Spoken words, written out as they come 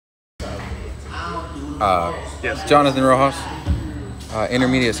Yes. Jonathan Rojas,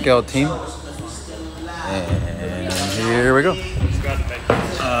 intermediate scale team. And here we go.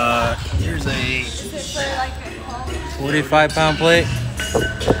 Here's a 45-pound plate.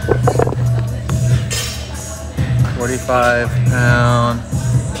 45-pound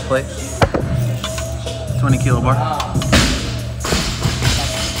plate. 20 kilo bar.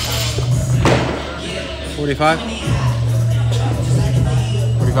 45.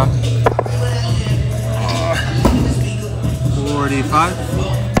 45. 45.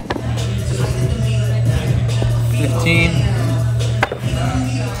 15.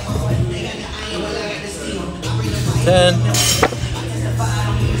 10.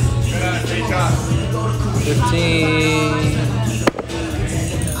 15.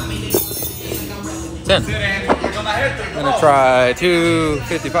 10. I'm gonna try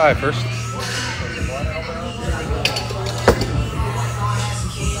 255 first.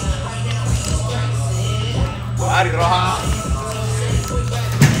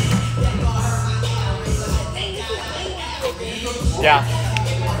 Yeah.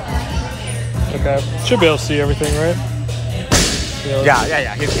 Okay. Should be able to see everything, right?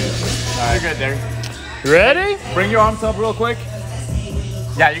 Yeah. He's good. All right. You're good there. You ready? Bring your arms up real quick.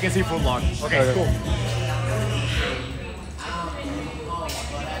 Yeah, you can see full long. Okay, cool.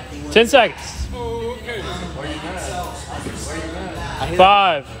 10 seconds.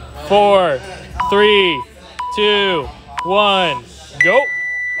 5, 4, 3, 2, 1, go.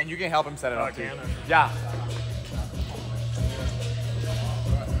 And you can help him set it up too. Yeah.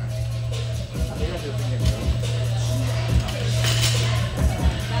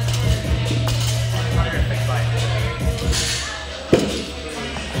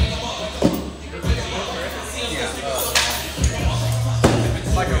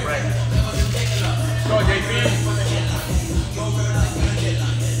 Like a wreck. Go, JP.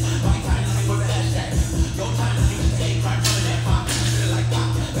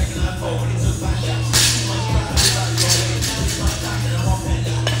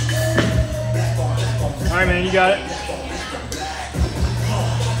 All right, man, you got it.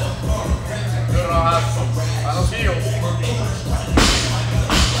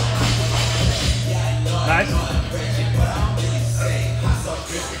 Nice.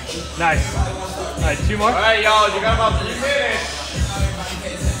 Nice. All right, 2 more. All right, y'all, you got about 3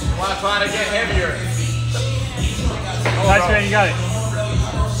 minutes. You want to try to get heavier. Nice, man, you got it.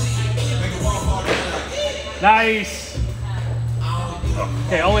 Nice.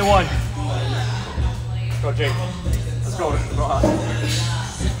 Okay, only 1. Go, Jake. Let's go. All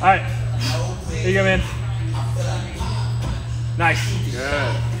right. Here you go, man. Nice.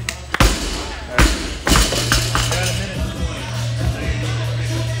 Good.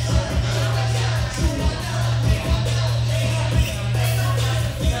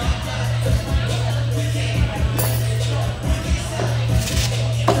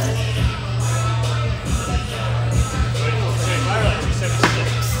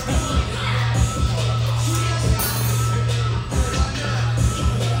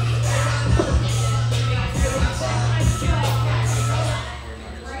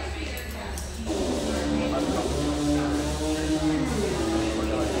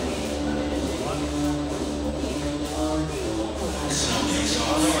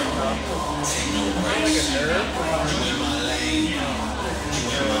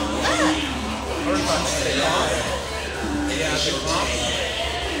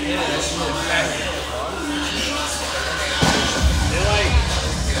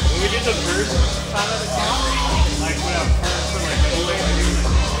 When we did the first time at the camp, like when I first put my middleweight, I did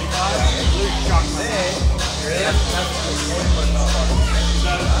like 25, it really shocked my head.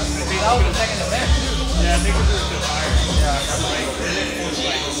 That was the second event. Yeah, I think it was just tired.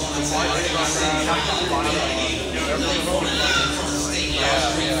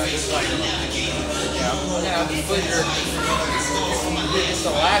 It's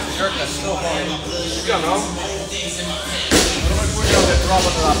the last jerk that's still hard. You know.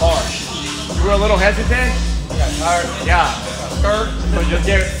 You were a little hesitant? Yeah, tired. Yeah. Skirt. So just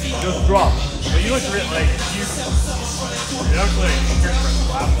drop. But you look really like you look like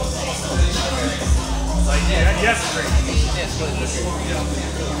like yes, great. Yes,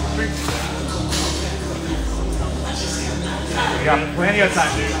 We got plenty of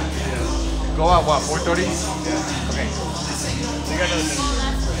time, dude. Go at what, 4:30? Yeah. Okay. So you got another minute.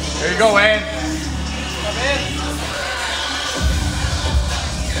 There you go, man. Come in.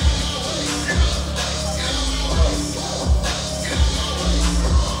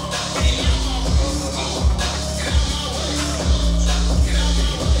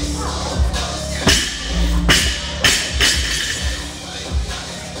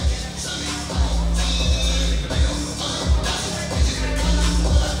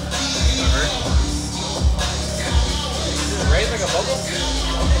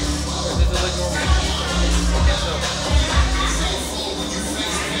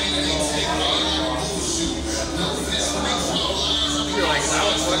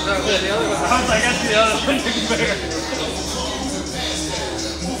 the other one. I guess the other one's bigger.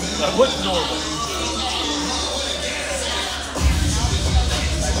 What's normal?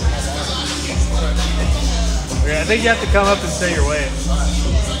 Okay, I think you have to come up and say your weight.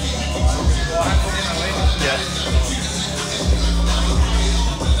 Yeah.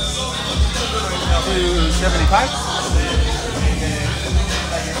 275?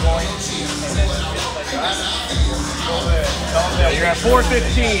 Yeah, you're at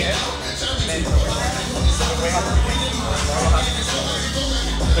 415.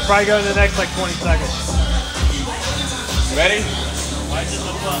 They'll probably go in the next like 20 seconds. Ready?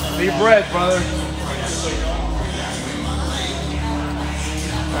 Deep breath, brother.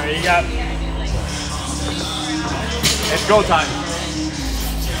 Alright, you got. It's go time.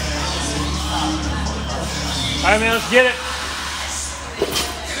 Alright, man, let's get it.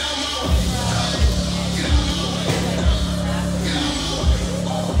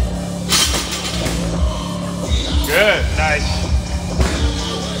 Good. Nice.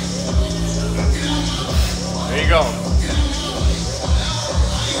 There you go.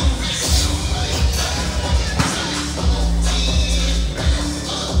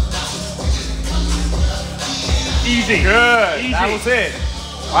 Easy. Good. Easy. That was it.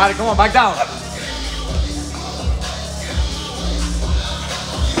 All right, come on, back down.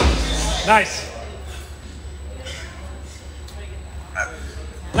 Nice.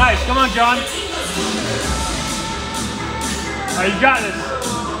 Nice. Come on, John. All right, you got this.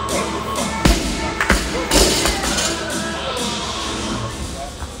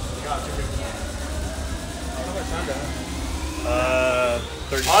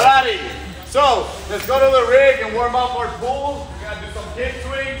 Alrighty. So let's go to the rig and warm up our pool. We're gonna do some kick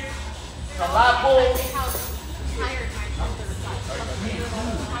swings, some lap pulls.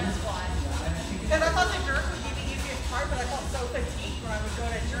 Because I thought the jerk would be the easiest part, but I felt so fatigued when I was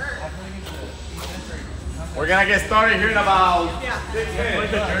doing a jerk. We're gonna get started here in about 6 minutes.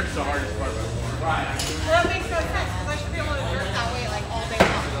 Like the jerk's the hardest part. Right. Well, that makes no sense because I should be able to jerk that way like all day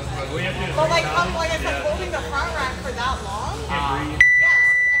long. We have to. But like I said, holding the front rack for that long. Yeah,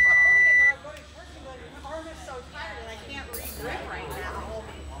 I kept holding it and I was going to jerk and like my arm is so tired and I can't re-grip right now.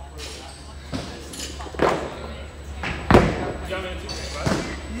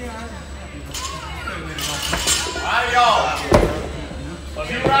 Alright, y'all.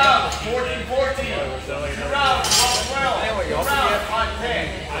 2 rounds, 14-14. 2 rounds, 12-12. 2 rounds,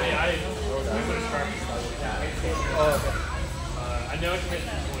 5-10. I know it's missing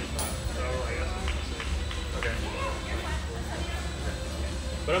 25, so I guess okay.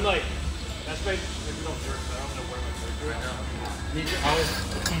 But I'm like, that's basically if you don't jerk, so I don't know where my jerk right now. I was,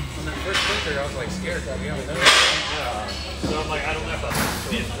 on that first picture, I was like scared to be honest. Yeah. So I'm like, I don't know if that's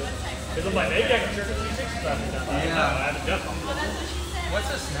because I'm like, maybe I can jerk a 360 faster than that. Yeah. I haven't done it. What's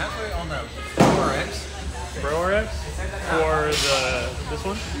the snap rate on the Pro RX? Pro RX? For this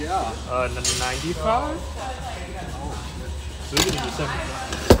one? Yeah. 95? So this is the 75.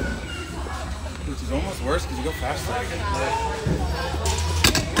 Which is almost worse because you go faster.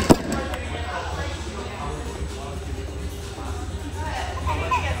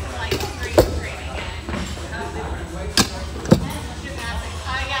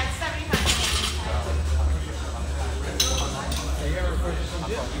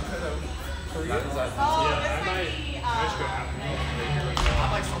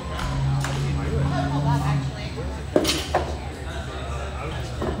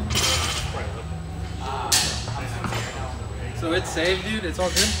 So it's saved, dude? It's all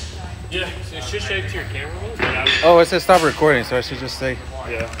good? Yeah, so it should shake to your camera roll. Oh, it says stop recording, so I should just say.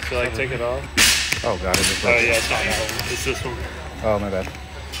 Yeah, so like take it off. Oh, God. Oh, yeah, it's not that one. It's this one. Oh, my bad.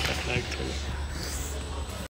 Thanks.